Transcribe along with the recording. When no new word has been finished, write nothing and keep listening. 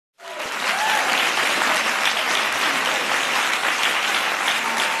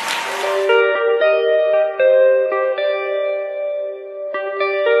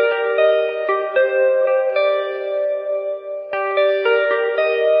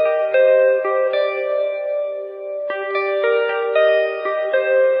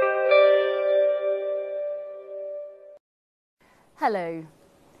Hello,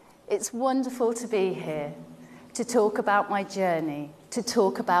 it's wonderful to be here, to talk about my journey, to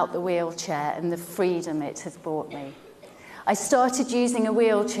talk about the wheelchair and the freedom it has brought me. I started using a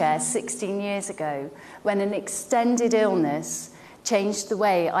wheelchair 16 years ago when an extended illness changed the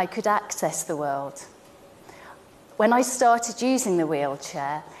way I could access the world. When I started using the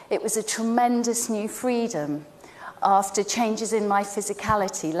wheelchair, it was a tremendous new freedom after changes in my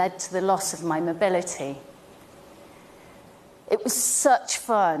physicality led to the loss of my mobility. It was such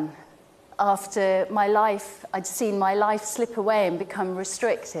fun after I'd seen my life slip away and become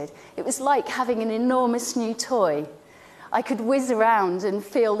restricted. It was like having an enormous new toy. I could whiz around and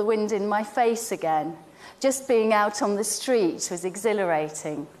feel the wind in my face again. Just being out on the street was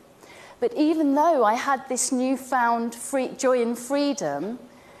exhilarating. But even though I had this newfound joy and freedom,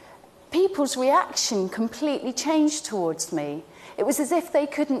 people's reaction completely changed towards me. It was as if they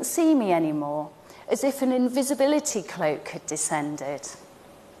couldn't see me anymore, as if an invisibility cloak had descended.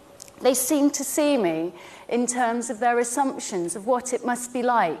 They seemed to see me in terms of their assumptions of what it must be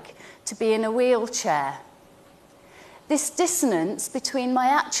like to be in a wheelchair. This dissonance between my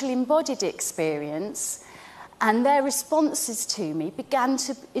actual embodied experience and their responses to me began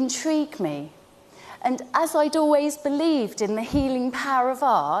to intrigue me. And as I'd always believed in the healing power of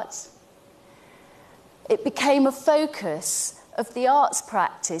art, it became a focus of the arts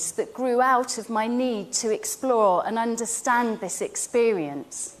practice that grew out of my need to explore and understand this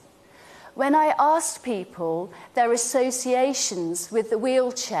experience. When I asked people their associations with the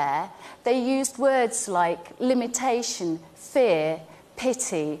wheelchair, they used words like limitation, fear,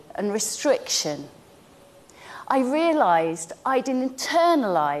 pity, and restriction. I realised I'd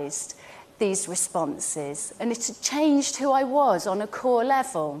internalised these responses, and it had changed who I was on a core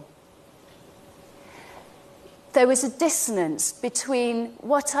level. There was a dissonance between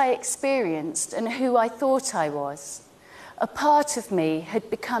what I experienced and who I thought I was. A part of me had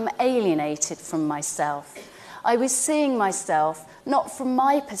become alienated from myself. I was seeing myself not from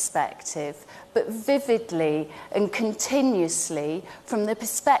my perspective, but vividly and continuously from the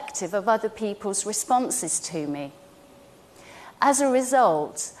perspective of other people's responses to me. As a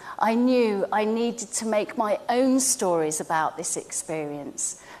result, I knew I needed to make my own stories about this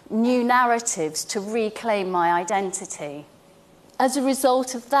experience, new narratives to reclaim my identity. As a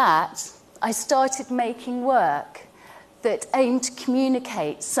result of that, I started making work that aimed to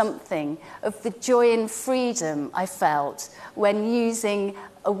communicate something of the joy and freedom I felt when using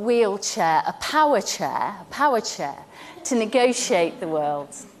a wheelchair, a power chair, to negotiate the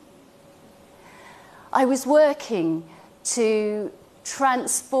world. I was working to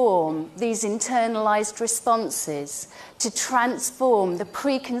transform these internalized responses, to transform the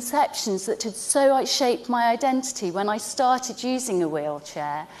preconceptions that had so shaped my identity when I started using a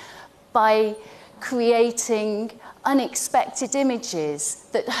wheelchair by creating unexpected images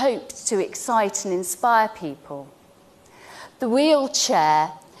that hoped to excite and inspire people. The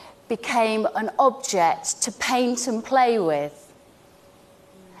wheelchair became an object to paint and play with.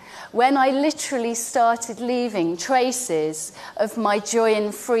 When I literally started leaving traces of my joy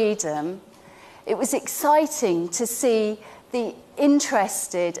and freedom, it was exciting to see the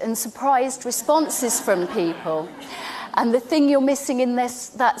interested and surprised responses from people. And the thing you're missing in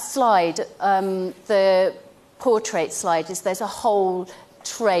that slide, the portrait slide, is there's a whole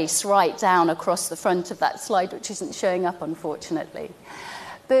trace right down across the front of that slide, which isn't showing up, unfortunately.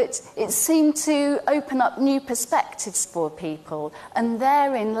 But it seemed to open up new perspectives for people, and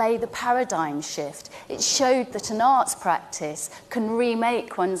therein lay the paradigm shift. It showed that an arts practice can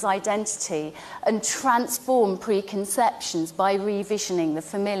remake one's identity and transform preconceptions by revisioning the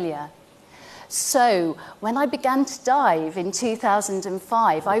familiar. So, when I began to dive in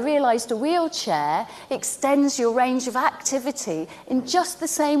 2005, I realised a wheelchair extends your range of activity in just the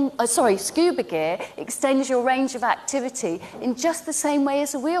same... scuba gear extends your range of activity in just the same way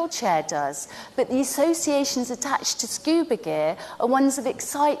as a wheelchair does. But the associations attached to scuba gear are ones of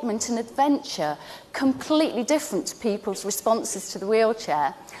excitement and adventure, completely different to people's responses to the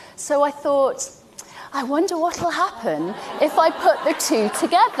wheelchair. So I thought, I wonder what will happen if I put the two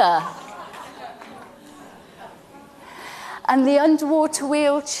together. And the underwater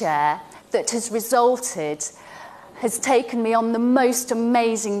wheelchair that has resulted has taken me on the most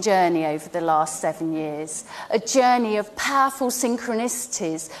amazing journey over the last 7 years. A journey of powerful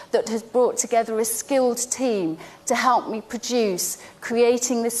synchronicities that has brought together a skilled team to help me produce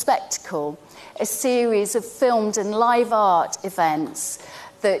Creating the Spectacle, a series of filmed and live art events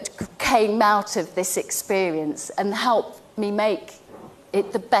that came out of this experience and helped me make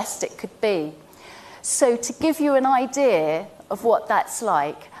it the best it could be. So to give you an idea of what that's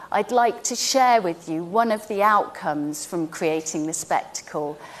like, I'd like to share with you one of the outcomes from creating the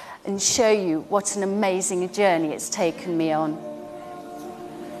spectacle and show you what an amazing journey it's taken me on.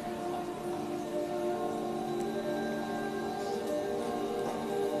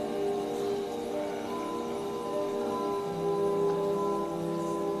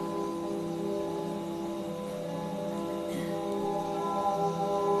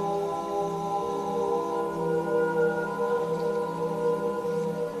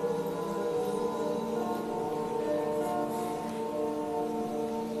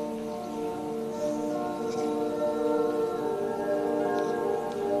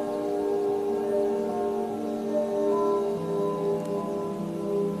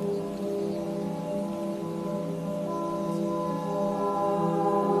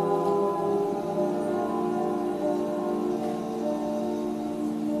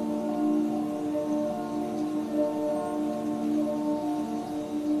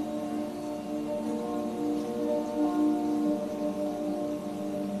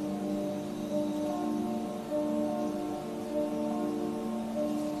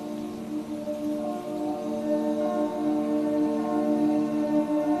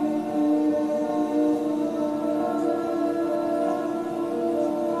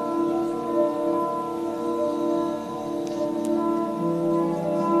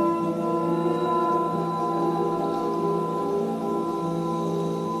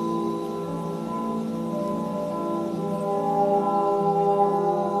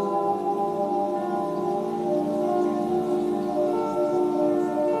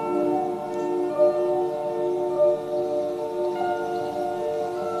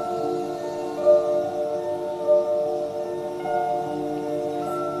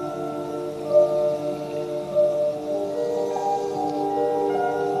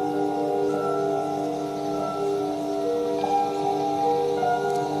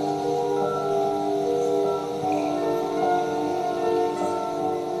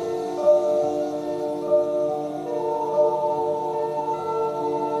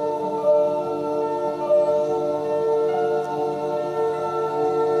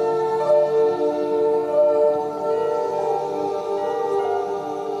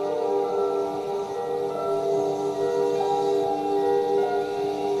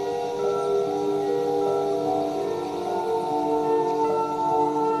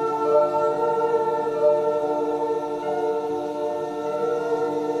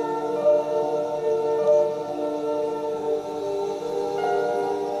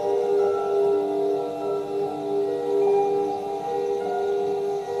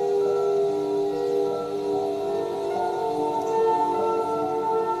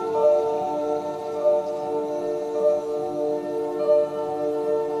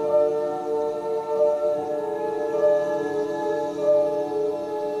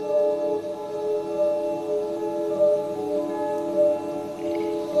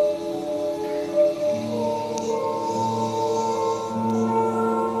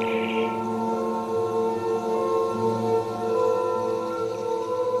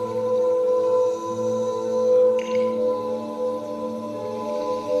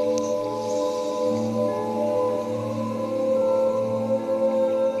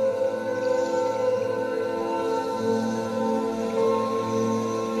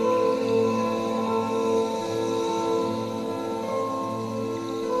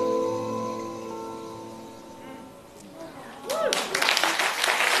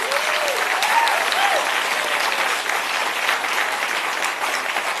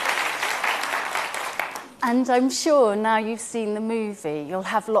 And I'm sure now you've seen the movie, you'll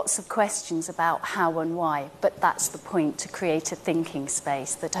have lots of questions about how and why, but that's the point, to create a thinking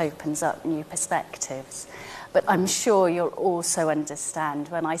space that opens up new perspectives. But I'm sure you'll also understand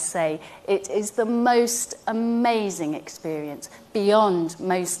when I say it is the most amazing experience beyond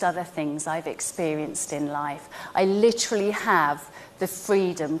most other things I've experienced in life. I literally have the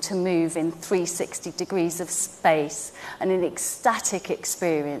freedom to move in 360 degrees of space and an ecstatic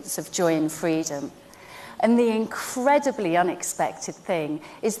experience of joy and freedom. And the incredibly unexpected thing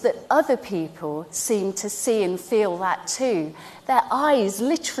is that other people seem to see and feel that too. Their eyes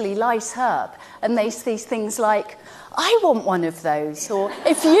literally light up and they see things like, I want one of those, or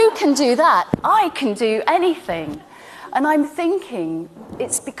if you can do that, I can do anything. And I'm thinking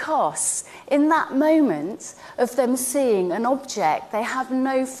it's because in that moment of them seeing an object they have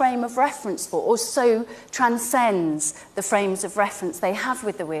no frame of reference for, or so transcends the frames of reference they have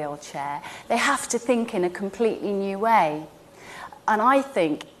with the wheelchair, they have to think in a completely new way. And I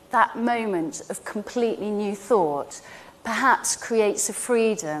think that moment of completely new thought perhaps creates a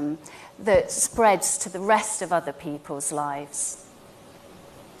freedom that spreads to the rest of other people's lives.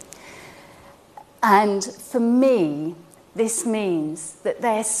 And for me, this means that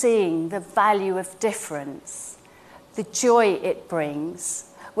they're seeing the value of difference, the joy it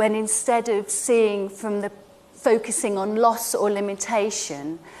brings, when instead of seeing from the focusing on loss or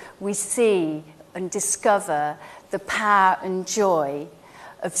limitation, we see and discover the power and joy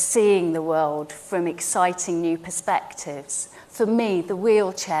of seeing the world from exciting new perspectives. For me, the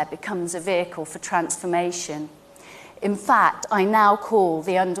wheelchair becomes a vehicle for transformation. In fact, I now call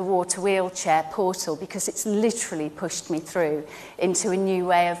the underwater wheelchair Portal because it's literally pushed me through into a new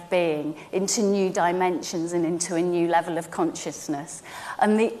way of being, into new dimensions and into a new level of consciousness.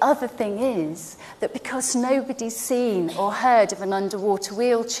 And the other thing is that because nobody's seen or heard of an underwater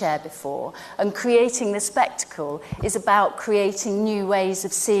wheelchair before, and creating the spectacle is about creating new ways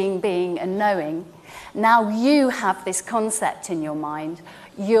of seeing, being and knowing, now you have this concept in your mind,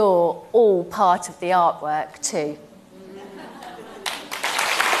 you're all part of the artwork too.